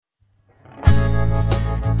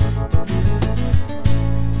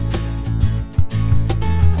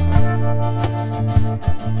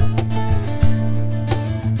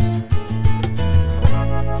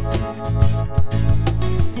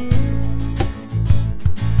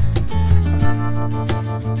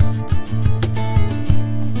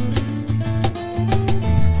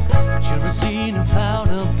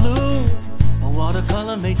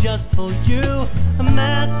made just for you, a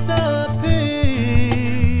masterpiece.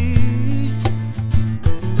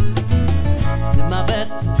 Did my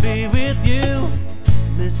best to be with you,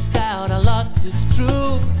 missed out, I lost, it's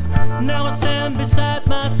true. Now I stand beside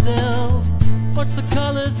myself, watch the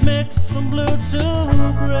colors mix from blue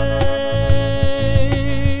to gray,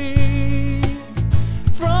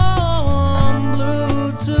 from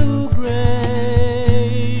blue to gray.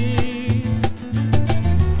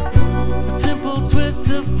 A simple twist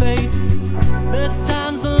of fate, best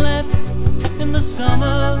times are left in the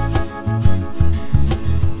summer.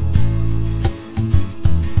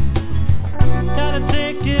 Gotta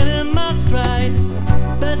take it in my stride,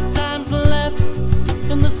 best times were left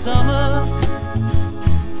in the summer.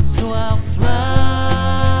 So I'll fly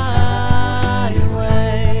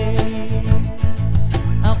away,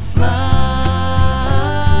 I'll fly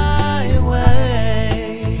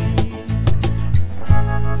away.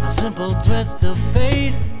 A simple twist of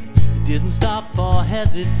fate, didn't stop or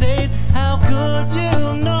hesitate. How could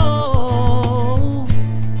you know?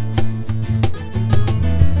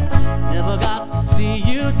 Never got to see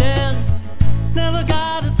you dance, never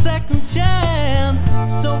got a second chance.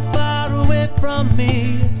 So far away from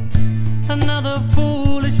me, another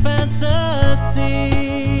foolish fantasy.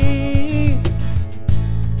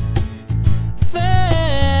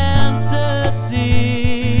 Fantasy.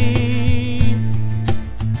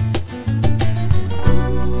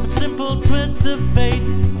 A simple twist of fate,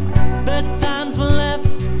 best times were left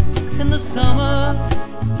in the summer.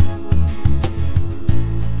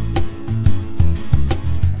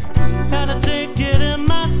 Gotta take it in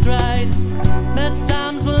my stride, best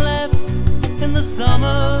times were left in the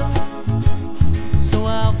summer. So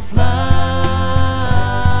I'll fly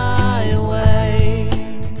away,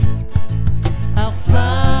 I'll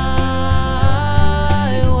fly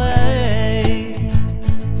away,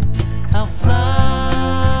 I'll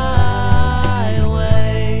fly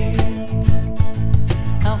away,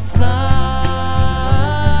 I'll fly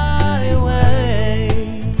away.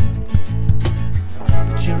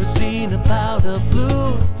 But you're a scene of powder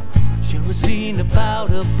blue, you're a scene of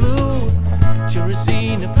powder blue, you're a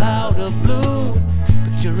scene of powder blue,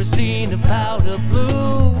 but you're a scene of powder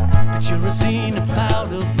blue, but you're a scene of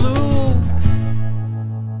powder blue.